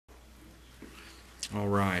All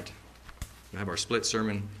right. We have our split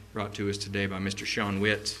sermon brought to us today by Mr. Shawn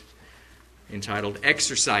Witt, entitled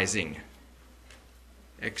Exercising.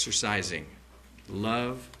 Exercising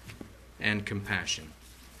Love and Compassion.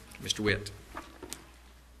 Mr. Witt.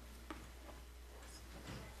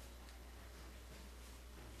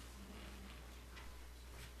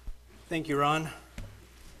 Thank you, Ron.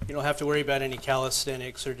 You don't have to worry about any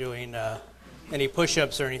calisthenics or doing any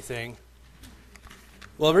push-ups or anything.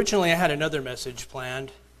 Well, originally I had another message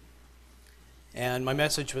planned, and my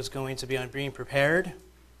message was going to be on being prepared.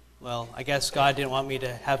 Well, I guess God didn't want me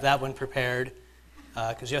to have that one prepared,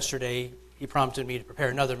 because yesterday He prompted me to prepare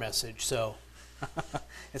another message, so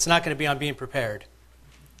it's not going to be on being prepared.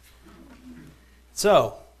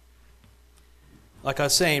 So, like I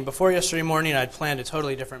was saying, before yesterday morning I'd planned a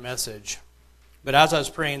totally different message. But as I was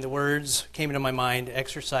praying, the words came into my mind,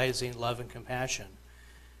 exercising love and compassion.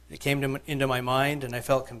 It came into my mind, and I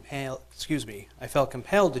felt compelled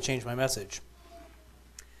to change my message.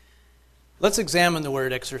 Let's examine the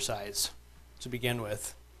word exercise to begin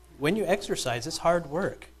with. When you exercise, it's hard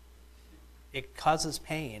work. It causes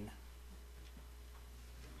pain.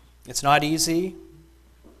 It's not easy,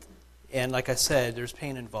 and like I said, there's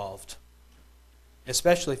pain involved,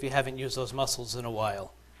 especially if you haven't used those muscles in a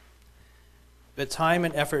while. But time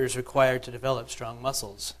and effort is required to develop strong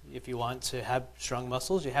muscles. If you want to have strong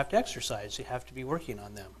muscles, you have to exercise. You have to be working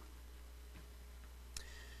on them.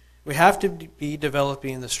 We have to be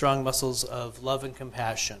developing the strong muscles of love and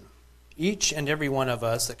compassion. Each and every one of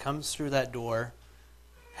us that comes through that door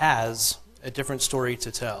has a different story to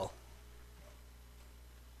tell.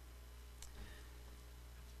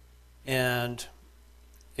 And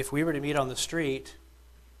if we were to meet on the street,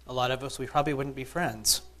 a lot of us, we probably wouldn't be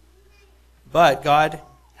friends. But God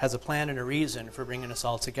has a plan and a reason for bringing us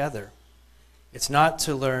all together. It is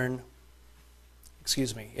to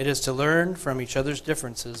learn from each other's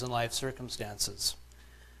differences in life circumstances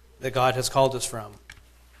that God has called us from.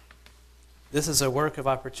 This is a work of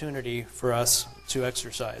opportunity for us to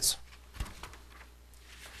exercise.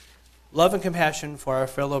 Love and compassion for our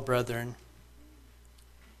fellow brethren.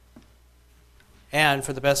 And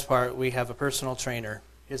for the best part, we have a personal trainer.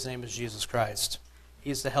 His name is Jesus Christ.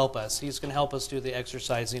 He's to help us. He's going to help us do the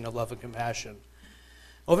exercising of love and compassion.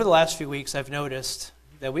 Over the last few weeks, I've noticed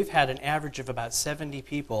that we've had an average of about 70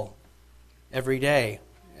 people every day,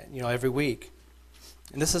 every week.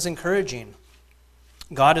 And this is encouraging.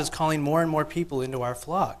 God is calling more and more people into our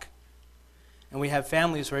flock. And we have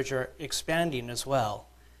families which are expanding as well.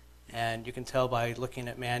 And you can tell by looking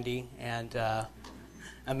at Mandy and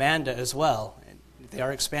Amanda as well. They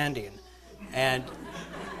are expanding. And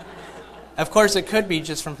of course, it could be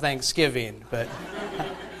just from Thanksgiving, but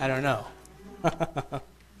I don't know.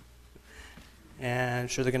 And I'm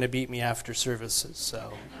sure they're going to beat me after services,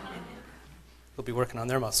 so they'll be working on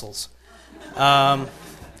their muscles. So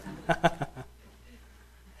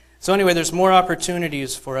anyway, there's more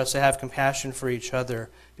opportunities for us to have compassion for each other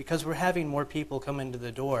because we're having more people come into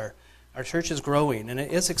the door. Our church is growing, and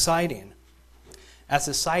it is exciting. As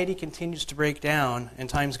society continues to break down and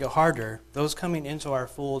times get harder, those coming into our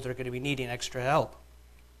fold are going to be needing extra help.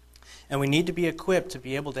 And we need to be equipped to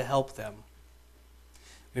be able to help them.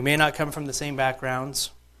 We may not come from the same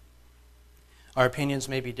backgrounds. Our opinions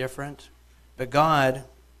may be different. But God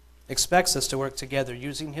expects us to work together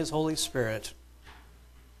using His Holy Spirit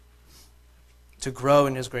to grow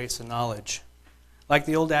in His grace and knowledge. Like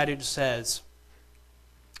the old adage says,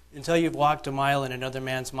 until you've walked a mile in another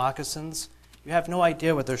man's moccasins, you have no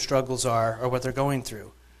idea what their struggles are or what they're going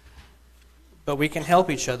through. But we can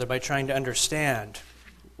help each other by trying to understand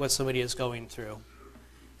what somebody is going through.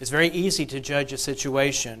 It's very easy to judge a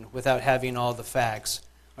situation without having all the facts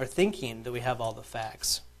or thinking that we have all the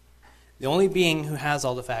facts. The only being who has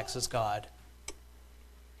all the facts is God.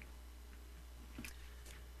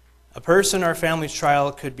 A person or a family's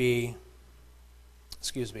trial could be,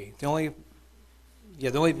 the only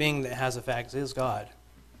being that has the facts is God.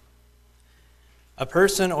 A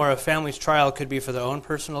person or a family's trial could be for their own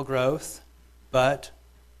personal growth, but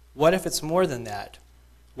what if it's more than that?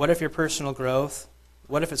 What if it's for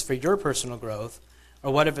your personal growth,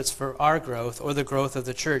 or what if it's for our growth or the growth of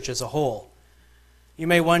the church as a whole? You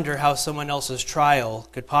may wonder how someone else's trial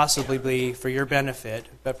could possibly be for your benefit,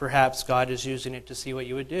 but perhaps God is using it to see what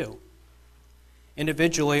you would do,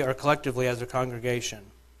 individually or collectively as a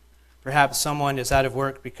congregation. Perhaps someone is out of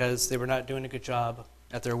work because they were not doing a good job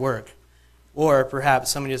at their work. Or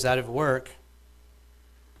perhaps somebody is out of work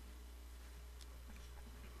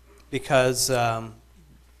because God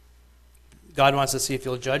wants to see if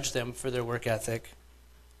you'll judge them for their work ethic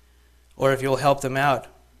or if you'll help them out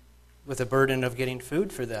with a burden of getting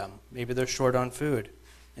food for them. Maybe they're short on food,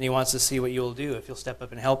 and he wants to see what you'll do, if you'll step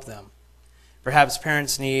up and help them. Perhaps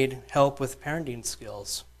parents need help with parenting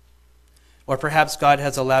skills. Or perhaps God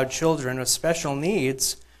has allowed children with special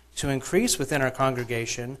needs to increase within our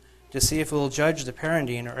congregation to see if we'll judge the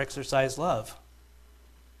parenting or exercise love,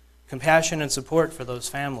 compassion and support for those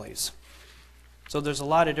families. So there's a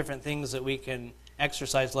lot of different things that we can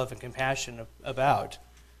exercise love and compassion about.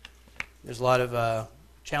 There's a lot of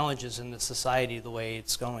challenges in the society the way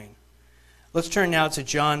it's going. Let's turn now to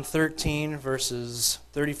John 13, verses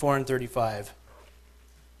 34 and 35.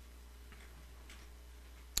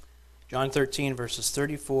 John 13, verses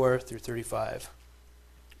 34 through 35.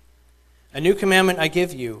 A new commandment I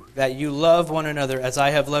give you, that you love one another as I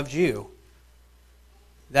have loved you,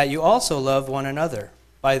 that you also love one another.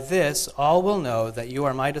 By this all will know that you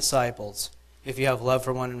are my disciples, if you have love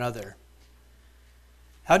for one another.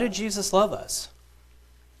 How did Jesus love us?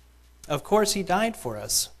 Of course, he died for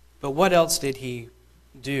us, but what else did he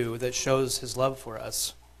do that shows his love for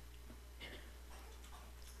us?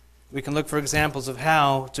 We can look for examples of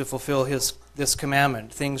how to fulfill this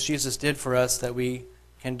commandment. Things Jesus did for us that we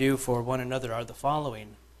can do for one another are the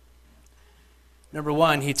following. Number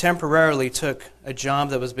one, he temporarily took a job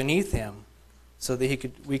that was beneath him so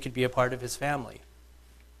that we could be a part of his family.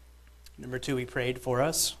 Number two, he prayed for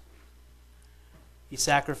us. He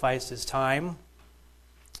sacrificed his time.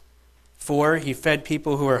 4, he fed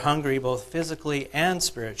people who were hungry both physically and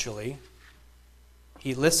spiritually.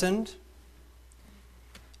 He listened.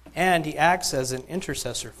 And he acts as an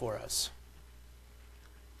intercessor for us.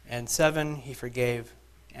 And 7, he forgave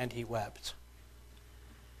and he wept.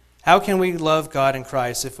 How can we love God and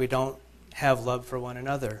Christ if we don't have love for one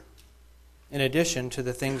another? In addition to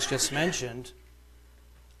the things just mentioned,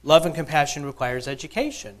 love and compassion requires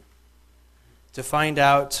education to find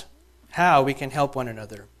out how we can help one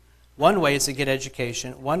another. One way to get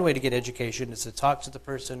education is to talk to the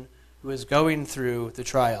person who is going through the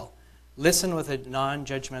trial. Listen with a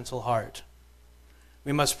non-judgmental heart.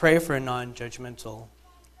 We must pray for a non-judgmental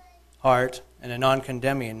heart and a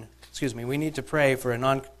non-condemning. We need to pray for a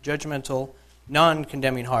non-judgmental,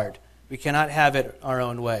 non-condemning heart. We cannot have it our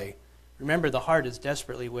own way. Remember, the heart is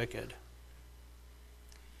desperately wicked.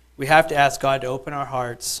 We have to ask God to open our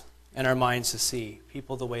hearts and our minds to see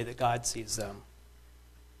people the way that God sees them.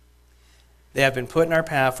 They have been put in our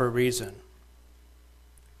path for a reason.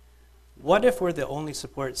 What if we're the only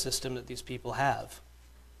support system that these people have?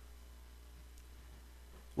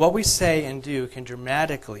 What we say and do can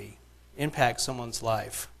dramatically impact someone's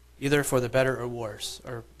life, either for the better or worse,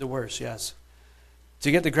 or the worse, yes.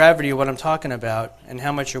 To get the gravity of what I'm talking about and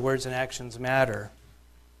how much your words and actions matter,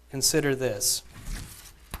 consider this.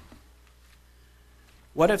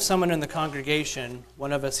 What if someone in the congregation,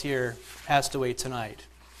 one of us here, passed away tonight?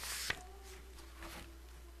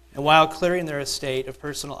 And while clearing their estate of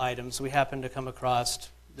personal items, we happen to come across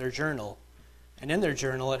their journal. And in their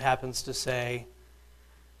journal, it happens to say,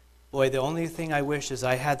 boy, the only thing I wish is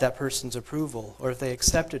I had that person's approval, or if they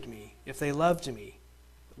accepted me, if they loved me.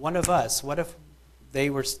 One of us, what if they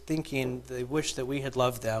were thinking they wished that we had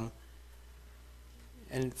loved them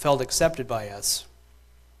and felt accepted by us?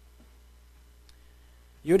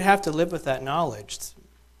 You would have to live with that knowledge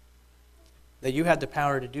that you had the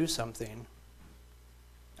power to do something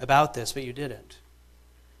about this, but you didn't.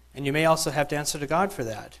 And you may also have to answer to God for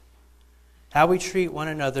that. How we treat one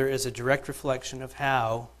another is a direct reflection of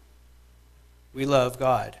how we love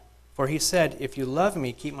God. For he said, if you love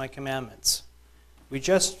me, keep my commandments. We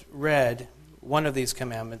just read one of these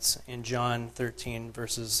commandments in John 13,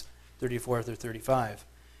 verses 34 through 35.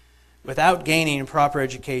 Without gaining proper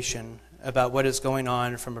education about what is going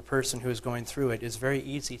on from a person who is going through it, it's very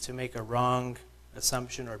easy to make a wrong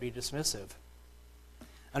assumption or be dismissive.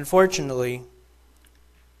 Unfortunately,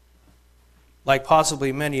 like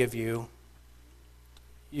possibly many of you,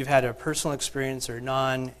 you've had a personal experience or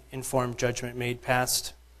non-informed judgment made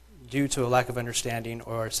past due to a lack of understanding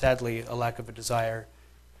or, sadly, a lack of a desire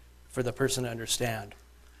for the person to understand.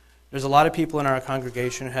 There's a lot of people in our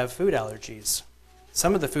congregation who have food allergies.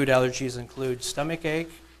 Some of the food allergies include stomach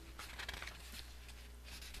ache,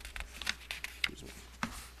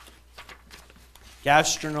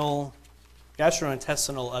 gastrointestinal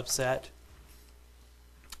upset.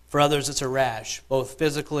 For others, it's a rash, both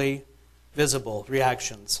physically visible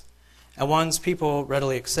reactions, and ones people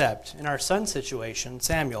readily accept. In our son's situation,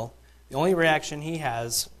 Samuel, the only reaction he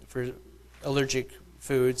has for allergic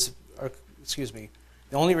foods,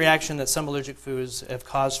 the only reaction that some allergic foods have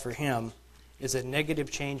caused for him is a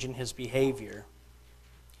negative change in his behavior.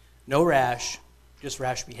 No rash, just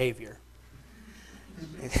rash behavior.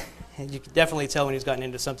 you can definitely tell when he's gotten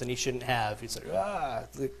into something he shouldn't have. He's like, kind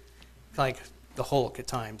of like the Hulk at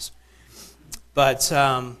times. But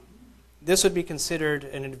this would be considered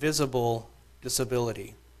an invisible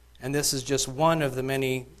disability. And this is just one of the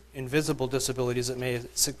many invisible disabilities that may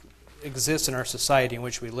exist in our society in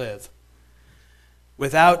which we live.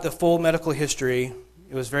 Without the full medical history,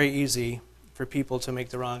 it was very easy for people to make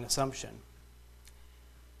the wrong assumption.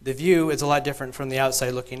 The view is a lot different from the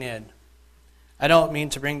outside looking in. I don't mean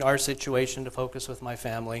to bring our situation to focus with my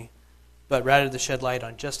family, but rather to shed light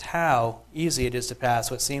on just how easy it is to pass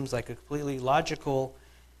what seems like a completely logical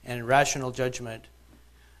and rational judgment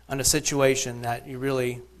on a situation that you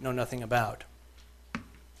really know nothing about.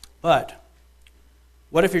 But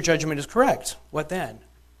what if your judgment is correct? What then?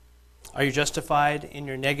 Are you justified in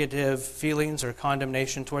your negative feelings or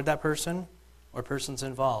condemnation toward that person or persons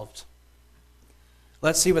involved?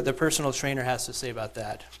 Let's see what the personal trainer has to say about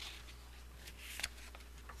that.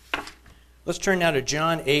 Let's turn now to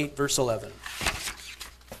John 8, verse 11.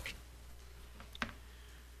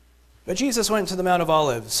 But Jesus went to the Mount of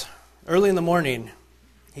Olives. Early in the morning,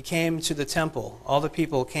 he came to the temple. All the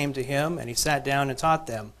people came to him, and he sat down and taught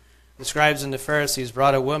them. The scribes and the Pharisees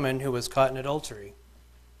brought a woman who was caught in adultery.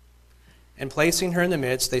 And placing her in the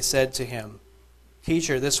midst, they said to him,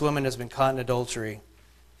 Teacher, this woman has been caught in adultery.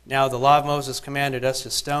 Now the law of Moses commanded us to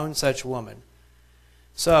stone such woman.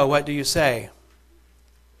 So what do you say?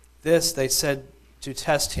 This they said to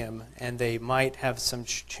test him, and they might have some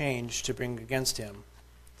change to bring against him,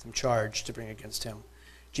 some charge to bring against him.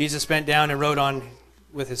 Jesus bent down and wrote on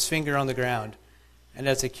with his finger on the ground. And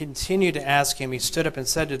as they continued to ask him, he stood up and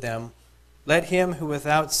said to them, Let him who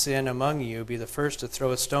without sin among you be the first to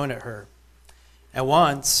throw a stone at her. And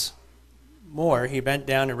once more he bent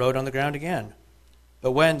down and wrote on the ground again.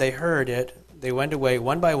 But when they heard it, they went away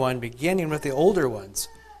one by one, beginning with the older ones.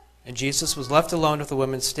 And Jesus was left alone with the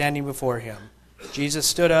woman standing before him. Jesus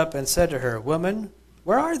stood up and said to her, Woman,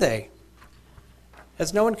 where are they?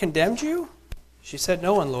 Has no one condemned you? She said,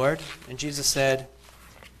 No one, Lord. And Jesus said,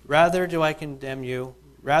 Rather do I condemn you.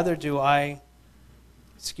 Rather do I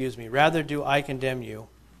condemn you.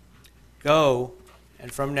 Go,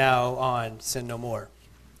 and from now on sin no more.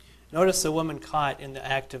 Notice the woman caught in the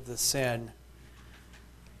act of the sin.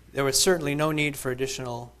 There was certainly no need for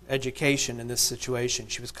additional education in this situation.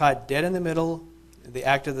 She was caught dead in the middle of the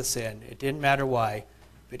act of the sin. It didn't matter why.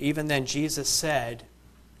 But even then, Jesus said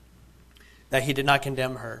that he did not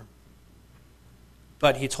condemn her.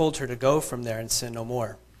 But he told her to go from there and sin no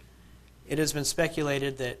more. It has been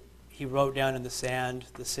speculated that he wrote down in the sand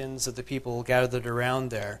the sins of the people gathered around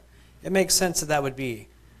there. It makes sense that that would be.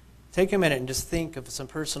 Take a minute and just think of some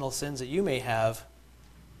personal sins that you may have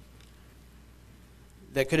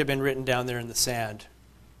that could have been written down there in the sand.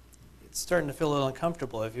 It's starting to feel a little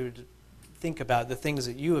uncomfortable if you would think about the things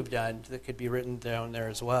that you have done that could be written down there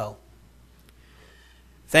as well.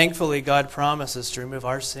 Thankfully, God promises to remove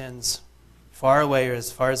our sins far away, or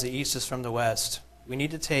as far as the east is from the west. We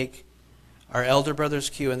need to take our elder brother's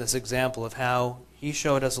cue in this example of how he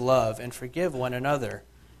showed us love and forgive one another,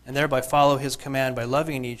 and thereby follow his command by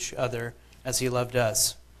loving each other as he loved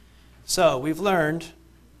us. So we've learned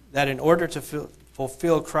that in order to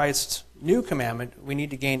fulfill Christ's new commandment, we need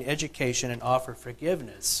to gain education and offer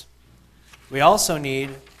forgiveness. We also need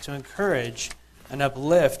to encourage and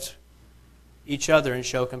uplift each other and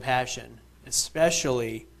show compassion,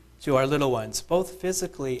 especially to our little ones, both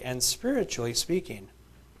physically and spiritually speaking.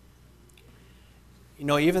 You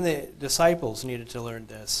know, even the disciples needed to learn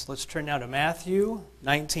this. Let's turn now to Matthew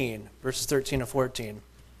 19, verses 13 and 14.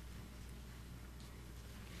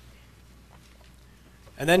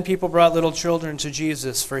 And then people brought little children to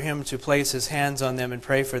Jesus for him to place his hands on them and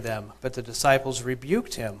pray for them. But the disciples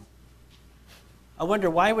rebuked him. I wonder,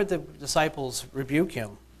 why would the disciples rebuke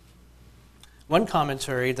him? One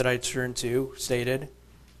commentary that I turned to stated,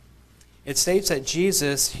 it states that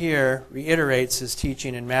Jesus here reiterates his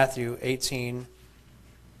teaching in Matthew 18,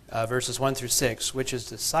 verses 1 through 6, which his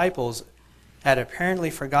disciples had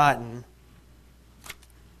apparently forgotten,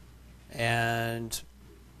 and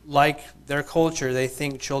like their culture, they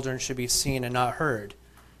think children should be seen and not heard.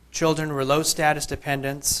 Children were low-status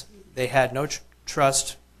dependents. They had no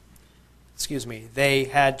trust. They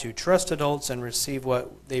had to trust adults and receive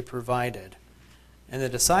what they provided. And the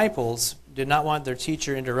disciples did not want their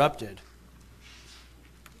teacher interrupted.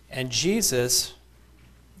 And Jesus'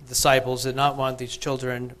 disciples did not want these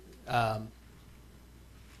children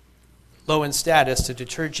low in status to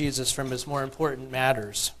deter Jesus from his more important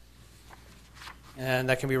matters. And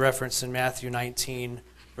that can be referenced in Matthew 19,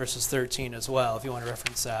 verses 13 as well, if you want to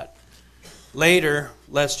reference that. Later,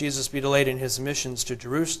 lest Jesus be delayed in his missions to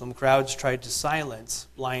Jerusalem, crowds tried to silence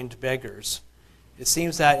blind beggars. It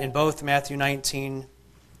seems that in both Matthew 19,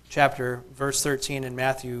 verse 13, and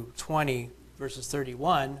Matthew 20, verses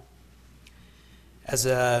 31, as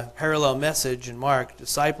a parallel message in Mark,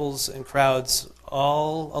 disciples and crowds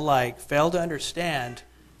all alike fail to understand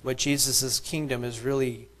what Jesus' kingdom is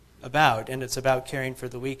really about, and it's about caring for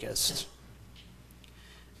the weakest.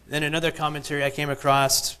 Then another commentary I came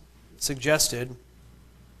across suggested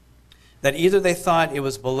that either they thought it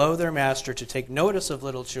was below their master to take notice of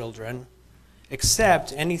little children,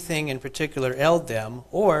 except anything in particular ailed them,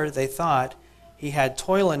 or they thought he had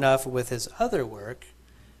toil enough with his other work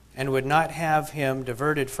and would not have him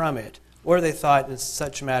diverted from it, or they thought in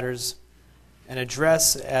such matters an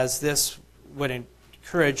address as this would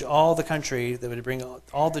encourage all the country, that would bring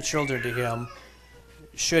all the children to him,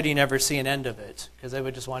 should he never see an end of it, because they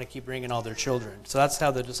would just want to keep bringing all their children. So that's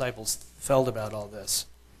how the disciples felt about all this.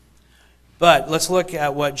 But let's look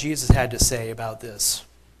at what Jesus had to say about this.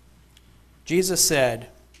 Jesus said,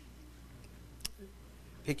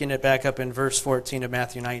 picking it back up in verse 14 of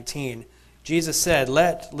Matthew 19, Jesus said,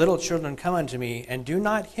 "Let little children come unto me, and do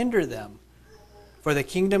not hinder them, for the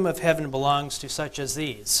kingdom of heaven belongs to such as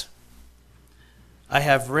these." I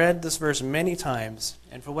have read this verse many times,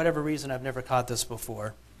 and for whatever reason I've never caught this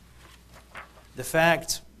before. The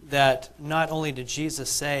fact that not only did Jesus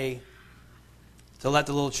say to let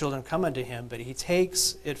the little children come unto him, but he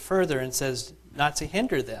takes it further and says not to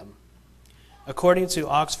hinder them. According to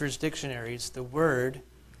Oxford's dictionaries, the word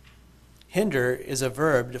hinder is a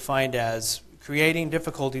verb defined as creating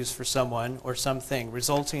difficulties for someone or something,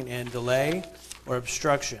 resulting in delay or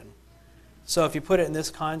obstruction. So if you put it in this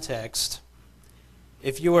context,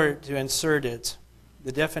 if you were to insert it,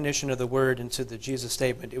 the definition of the word into the Jesus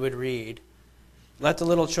statement, it would read, "Let the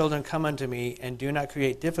little children come unto me, and do not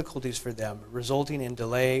create difficulties for them, resulting in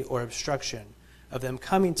delay or obstruction of them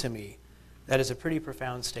coming to me." That is a pretty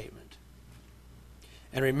profound statement.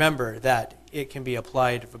 And remember that it can be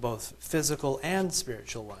applied for both physical and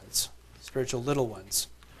spiritual ones, spiritual little ones.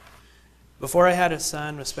 Before I had a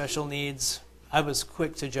son with special needs, I was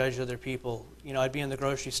quick to judge other people. I'd be in the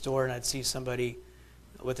grocery store and I'd see somebody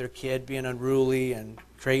with their kid being unruly and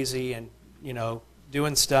crazy and,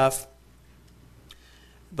 doing stuff.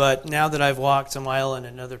 But now that I've walked a mile in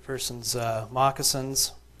another person's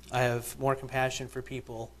moccasins, I have more compassion for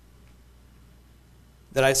people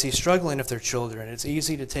that I see struggling with their children. It's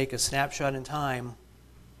easy to take a snapshot in time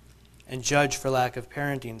and judge for lack of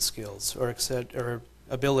parenting skills or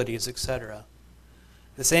abilities, etc.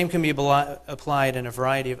 The same can be applied in a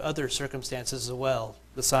variety of other circumstances as well,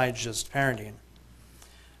 besides just parenting.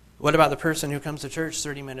 What about the person who comes to church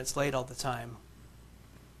 30 minutes late all the time?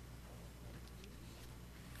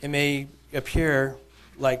 It may appear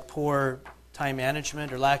like poor time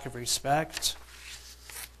management or lack of respect,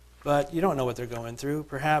 but you don't know what they're going through.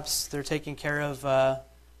 Perhaps they're taking care of the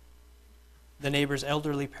neighbor's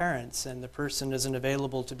elderly parents, and the person isn't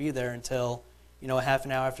available to be there until, a half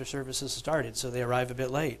an hour after service has started, so they arrive a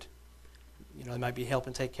bit late. They might be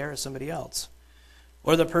helping take care of somebody else.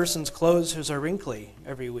 Or the person's clothes are wrinkly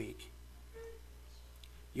every week.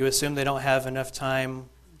 You assume they don't have enough time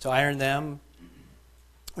to iron them,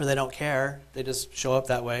 or they don't care. They just show up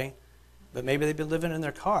that way. But maybe they've been living in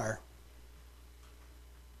their car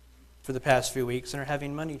for the past few weeks and are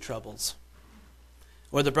having money troubles.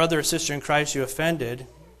 Or the brother or sister in Christ you offended,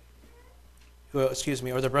 or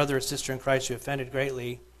the brother or sister in Christ you offended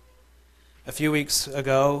greatly a few weeks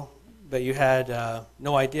ago, but you had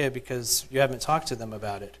no idea because you haven't talked to them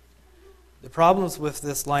about it. The problems with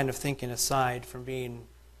this line of thinking, aside from being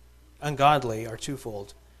ungodly, are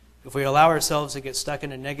twofold. If we allow ourselves to get stuck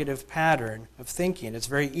in a negative pattern of thinking, it's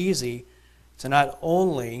very easy to not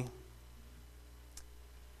only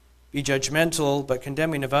be judgmental but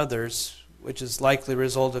condemning of others, which is likely a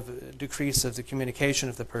result of a decrease of the communication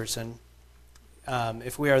of the person.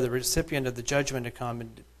 If we are the recipient of the judgment and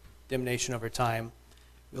condemnation over time,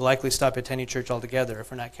 we'll likely stop attending church altogether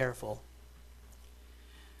if we're not careful.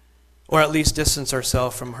 Or at least distance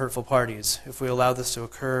ourselves from hurtful parties. If we allow this to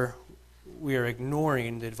occur, we are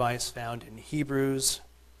ignoring the advice found in Hebrews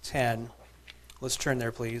 10. Let's turn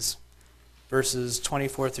there, please. Verses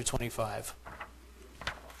 24 through 25.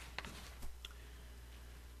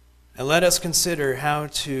 And let us consider how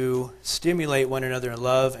to stimulate one another in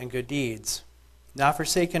love and good deeds, not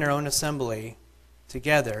forsaking our own assembly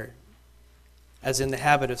together, as in the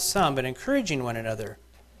habit of some, but encouraging one another,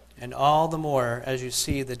 and all the more as you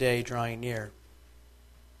see the day drawing near.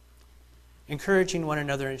 Encouraging one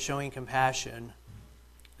another and showing compassion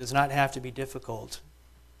does not have to be difficult.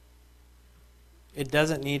 It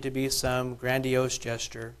doesn't need to be some grandiose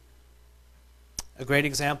gesture. A great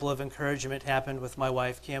example of encouragement happened with my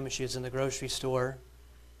wife, Kim. She was in the grocery store,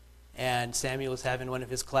 and Samuel was having one of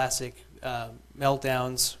his classic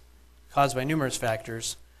meltdowns caused by numerous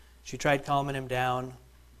factors. She tried calming him down.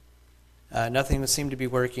 Nothing seemed to be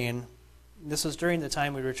working. This was during the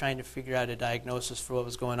time we were trying to figure out a diagnosis for what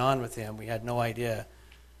was going on with him. We had no idea.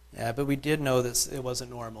 But we did know that it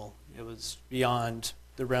wasn't normal. It was beyond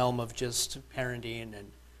the realm of just parenting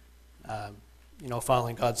and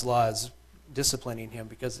following God's laws, disciplining him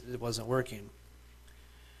because it wasn't working.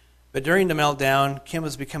 But during the meltdown, Kim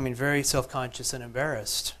was becoming very self-conscious and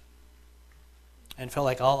embarrassed and felt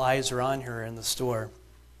like all eyes were on her in the store.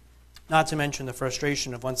 Not to mention the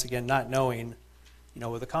frustration of, once again, not knowing,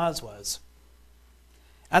 what the cause was.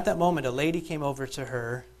 At that moment, a lady came over to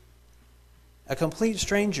her. A complete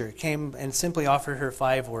stranger came and simply offered her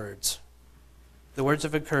 5 words. The words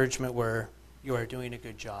of encouragement were, "You are doing a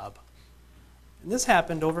good job." And this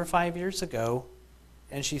happened over 5 years ago,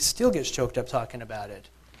 and she still gets choked up talking about it.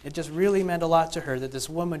 It just really meant a lot to her that this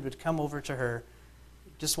woman would come over to her,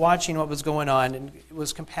 just watching what was going on, and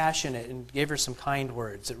was compassionate and gave her some kind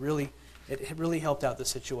words. It really helped out the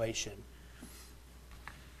situation.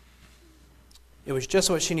 It was just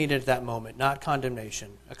what she needed at that moment, not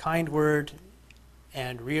condemnation. A kind word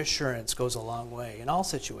and reassurance goes a long way in all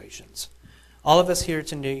situations. All of us here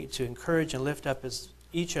need to encourage and lift up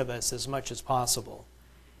each of us as much as possible.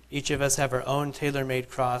 Each of us have our own tailor-made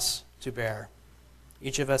cross to bear.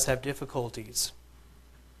 Each of us have difficulties.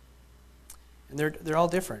 And they're all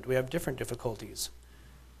different. We have different difficulties.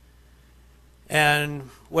 And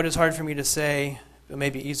what is hard for me to say, but may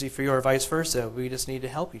be easy for you, or vice versa, we just need to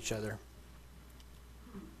help each other.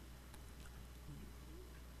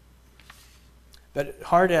 But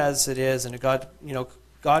hard as it is, and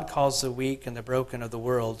God calls the weak and the broken of the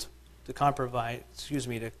world to comprise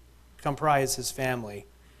his family,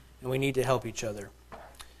 and we need to help each other.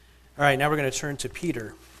 All right, now we're going to turn to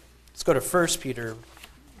Peter. Let's go to 1 Peter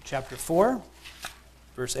chapter 4,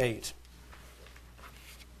 verse 8.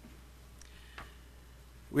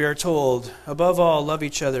 We are told, above all, love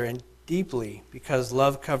each other and deeply, because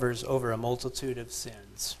love covers over a multitude of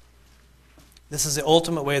sins. This is the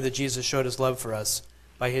ultimate way that Jesus showed his love for us,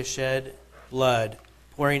 by his shed blood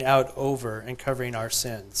pouring out over and covering our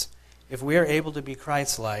sins. If we are able to be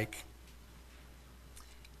Christ-like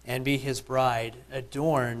and be his bride,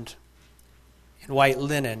 adorned in white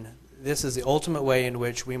linen, this is the ultimate way in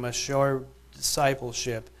which we must show our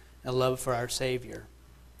discipleship and love for our Savior,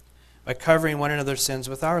 by covering one another's sins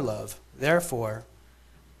with our love. Therefore,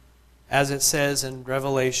 as it says in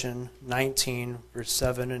Revelation 19, verse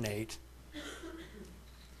 7 and 8,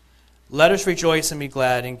 let us rejoice and be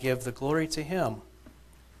glad and give the glory to him.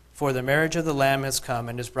 For the marriage of the Lamb has come,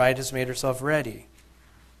 and his bride has made herself ready.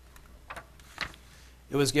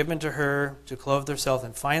 It was given to her to clothe herself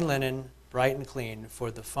in fine linen, bright and clean,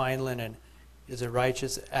 for the fine linen is the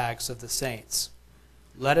righteous acts of the saints.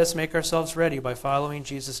 Let us make ourselves ready by following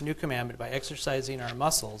Jesus' new commandment, by exercising our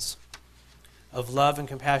muscles of love and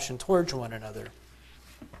compassion towards one another.